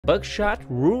Buckshot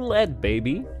Roulette,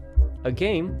 baby. A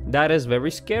game that is very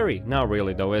scary. Not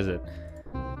really though, is it?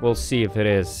 We'll see if it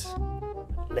is.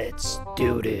 Let's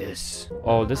do this.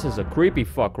 Oh, this is a creepy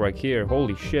fuck right here.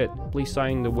 Holy shit. Please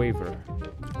sign the waiver.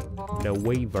 The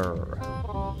waiver.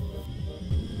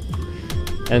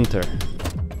 Enter.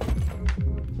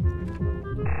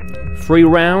 3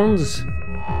 rounds.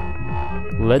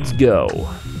 Let's go.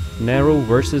 Narrow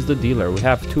versus the dealer. We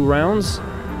have 2 rounds.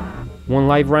 1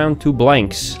 live round, 2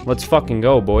 blanks. Let's fucking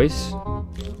go, boys.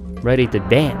 Ready to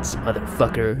dance,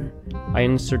 motherfucker. I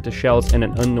insert the shells in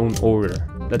an unknown order.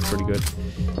 That's pretty good.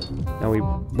 Now we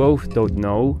both don't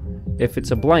know if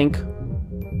it's a blank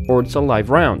or it's a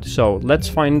live round. So let's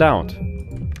find out.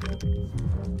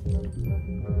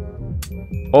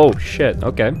 Oh shit,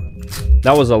 okay.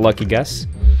 That was a lucky guess.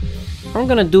 I'm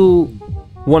gonna do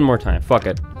one more time. Fuck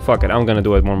it. Fuck it. I'm gonna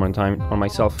do it one more time on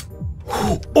myself.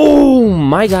 Oh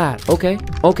my god. Okay.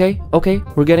 Okay. Okay.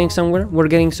 We're getting somewhere. We're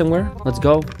getting somewhere. Let's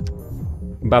go.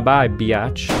 Bye-bye,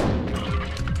 biatch.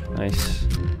 Nice.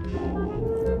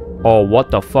 Oh,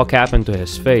 what the fuck happened to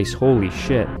his face? Holy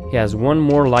shit. He has 1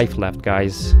 more life left,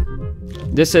 guys.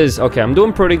 This is... Okay, I'm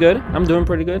doing pretty good. I'm doing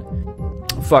pretty good.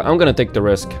 Fuck, I'm gonna take the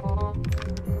risk.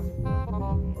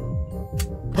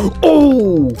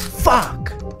 Oh,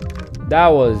 fuck. That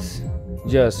was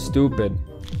just stupid.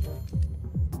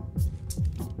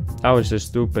 That was just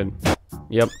stupid.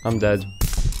 Yep, I'm dead.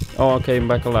 Oh, okay, I'm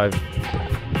back alive.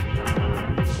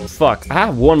 Fuck, I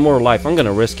have 1 more life. I'm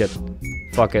gonna risk it.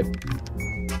 Fuck it.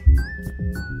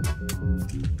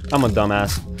 I'm a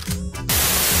dumbass.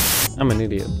 I'm an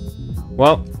idiot.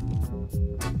 Well.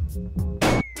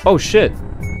 Oh shit.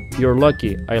 You're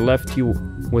lucky. I left you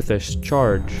with a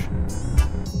charge.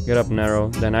 Get up, Narrow.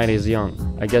 The night is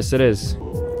young. I guess it is.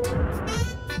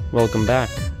 Welcome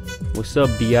back. What's up,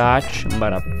 biatch? I'm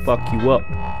about to fuck you up.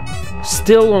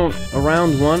 Still on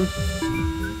round 1?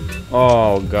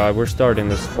 Oh god, we're starting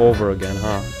this over again,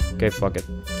 huh? Okay, fuck it.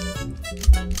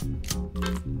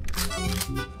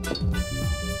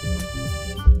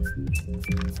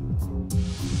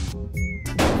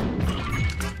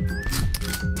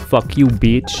 Fuck you,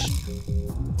 bitch.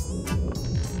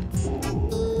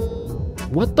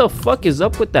 What the fuck is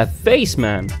up with that face,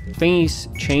 man? Face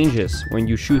changes when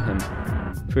you shoot him.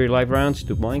 3 live rounds,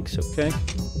 2 blanks, okay.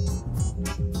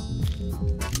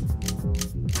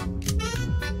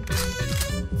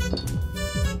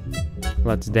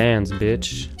 Let's dance,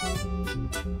 bitch.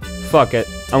 Fuck it.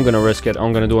 I'm gonna risk it.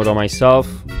 I'm gonna do it on myself.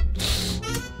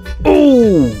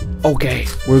 Oh! Okay.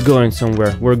 We're going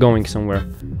somewhere. We're going somewhere.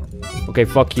 Okay,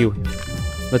 fuck you.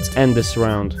 Let's end this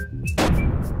round.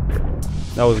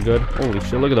 That was good. Holy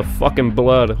shit, look at the fucking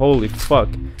blood. Holy fuck.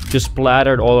 Just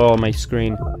splattered all on my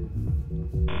screen.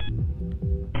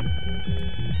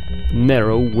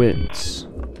 Narrow wins.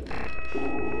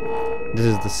 This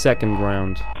is the 2nd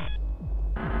round.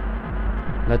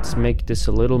 Let's make this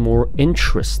a little more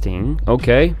interesting.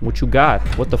 Okay, what you got?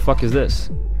 What the fuck is this?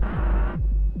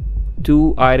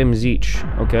 2 items each.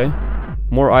 Okay.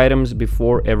 More items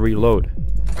before every load.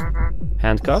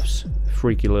 Handcuffs.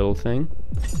 Freaky little thing.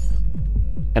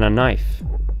 And a knife.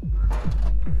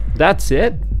 That's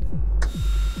it?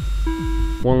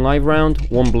 1 live round,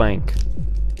 1 blank.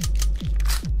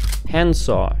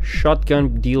 Handsaw.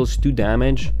 Shotgun deals 2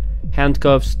 damage.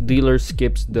 Handcuffs. Dealer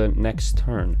skips the next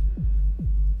turn.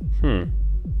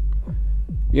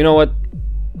 You know what?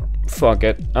 Fuck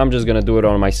it. I'm just gonna do it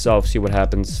on myself, see what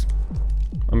happens.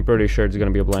 I'm pretty sure it's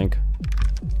gonna be a blank.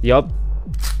 Yup.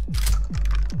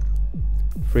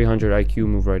 300 IQ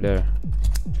move right there.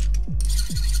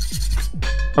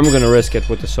 I'm gonna risk it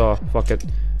with the saw. Fuck it.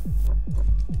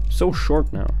 So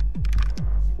short now.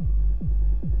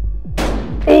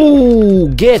 Oh,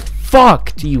 get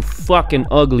fucked, you fucking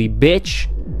ugly bitch.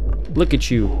 Look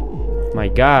at you. My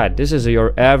god, this is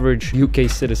your average UK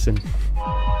citizen.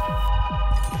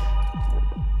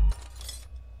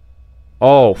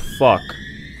 Oh, fuck.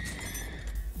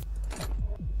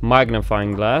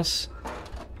 Magnifying glass.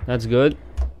 That's good.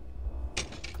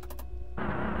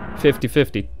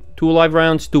 50-50. 2 live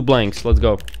rounds, 2 blanks. Let's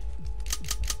go.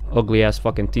 Ugly ass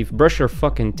fucking teeth. Brush your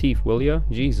fucking teeth, will ya?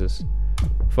 Jesus.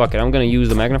 Fuck it, I'm gonna use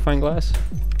the magnifying glass.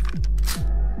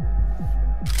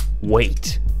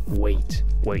 Wait. Wait.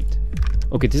 Wait.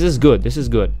 Okay, this is good. This is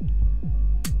good.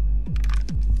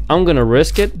 I'm gonna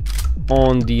risk it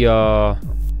on the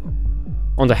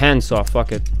handsaw.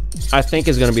 Fuck it. I think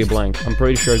it's gonna be a blank. I'm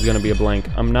pretty sure it's gonna be a blank.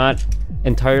 I'm not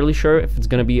entirely sure if it's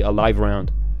gonna be a live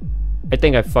round. I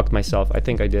think I fucked myself. I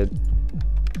think I did.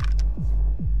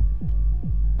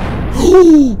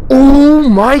 Oh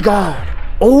my god.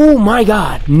 Oh my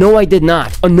god. No, I did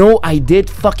not. No, I did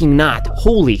fucking not.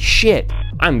 Holy shit.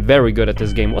 I'm very good at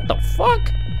this game. What the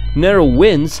fuck? Nero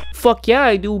wins? Fuck yeah,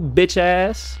 I do, bitch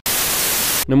ass.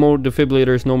 No more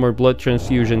defibrillators, no more blood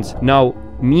transfusions. Now,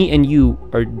 me and you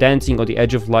are dancing on the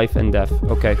edge of life and death.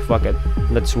 Okay, fuck it.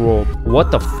 Let's roll.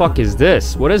 What the fuck is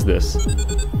this? What is this?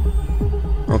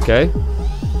 Okay.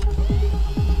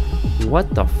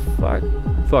 What the fuck?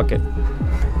 Fuck it.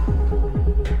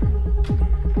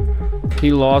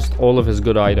 He lost all of his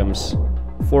good items.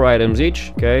 4 items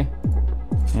each. Okay.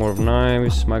 More of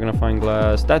knives, magnifying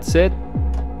glass. That's it?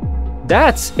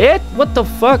 That's it? What the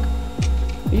fuck?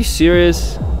 Are you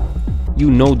serious? You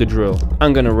know the drill.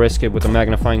 I'm gonna risk it with a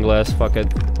magnifying glass. Fuck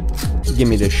it. Give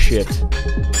me this shit.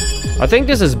 I think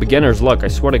this is beginner's luck. I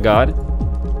swear to God.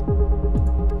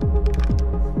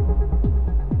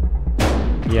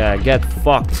 Yeah, get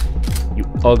fucked. You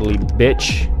ugly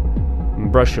bitch. And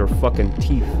brush your fucking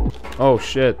teeth. Oh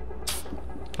shit.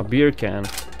 A beer can.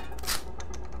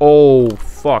 Oh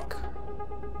fuck.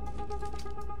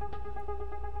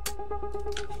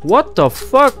 What the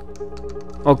fuck?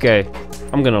 Okay,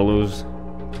 I'm gonna lose.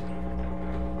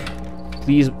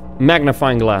 Please,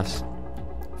 magnifying glass.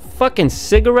 Fucking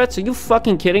cigarettes? Are you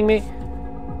fucking kidding me?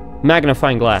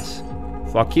 Magnifying glass.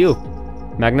 Fuck you.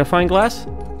 Magnifying glass?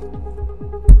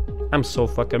 I'm so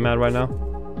fucking mad right now.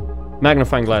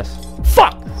 Magnifying glass.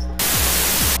 Fuck!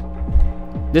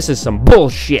 This is some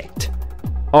bullshit.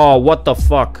 Oh, what the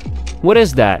fuck? What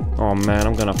is that? Oh man,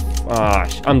 I'm gonna...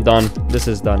 I'm done. This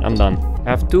is done. I'm done. I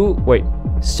have to... Wait.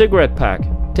 Cigarette pack.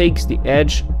 Takes the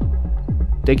edge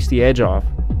off.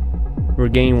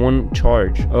 Regain 1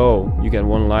 charge. Oh, you get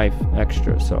 1 life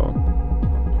extra, so...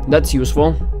 That's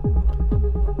useful.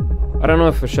 I don't know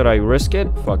if should I risk it?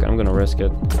 Fuck it, I'm gonna risk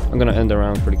it. I'm gonna end the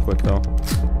round pretty quick though.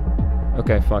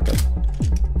 Okay, fuck it.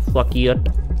 Fuck it.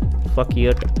 Fuck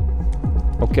it.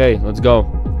 Okay, let's go.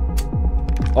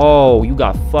 Oh, you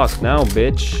got fucked now,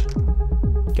 bitch.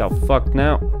 Got fucked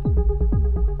now.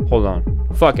 Hold on.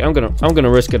 Fuck it, I'm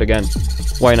gonna risk it again.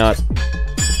 Why not?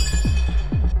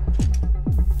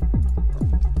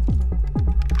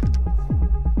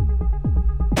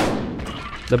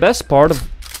 The best part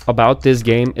about this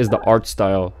game is the art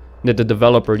style that the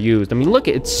developer used. I mean, look,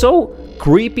 it's so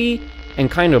creepy and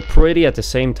kind of pretty at the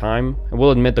same time. I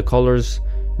will admit the colors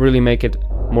really make it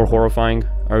more horrifying.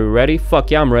 Are you ready?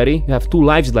 Fuck yeah, I'm ready. You have 2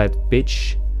 lives left,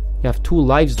 bitch. You have 2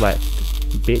 lives left,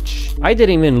 bitch. I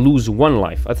didn't even lose 1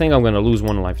 life. I think I'm gonna lose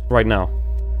 1 life right now.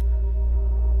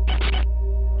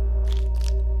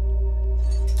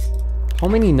 How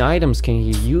many items can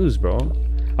he use, bro?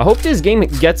 I hope this game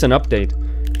gets an update.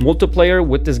 Multiplayer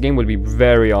with this game would be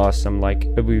very awesome. Like,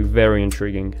 it would be very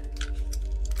intriguing.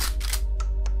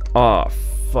 Oh,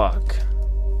 fuck.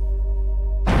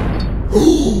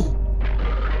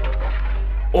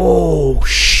 Oh,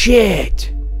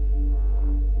 shit.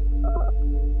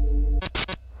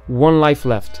 1 life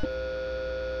left.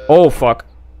 Oh, fuck.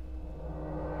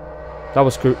 That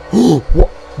was screwed.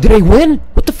 What? Did I win?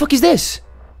 What the fuck is this?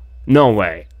 No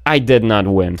way. I did not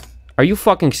win. Are you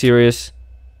fucking serious?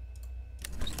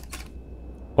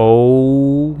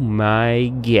 Oh my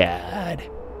god.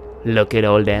 Look at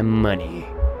all that money.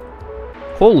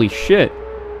 Holy shit.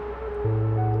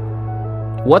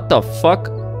 What the fuck?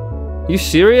 You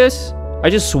serious? I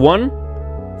just won?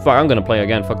 Fuck, I'm gonna play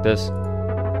again. Fuck this.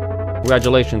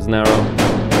 Congratulations, Nero.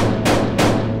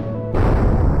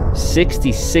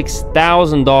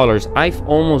 $66,000. I've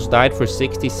almost died for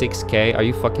 66k. Are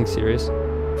you fucking serious?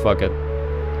 Fuck it.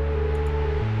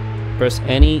 Press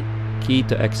any key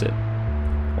to exit.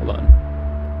 Hold on.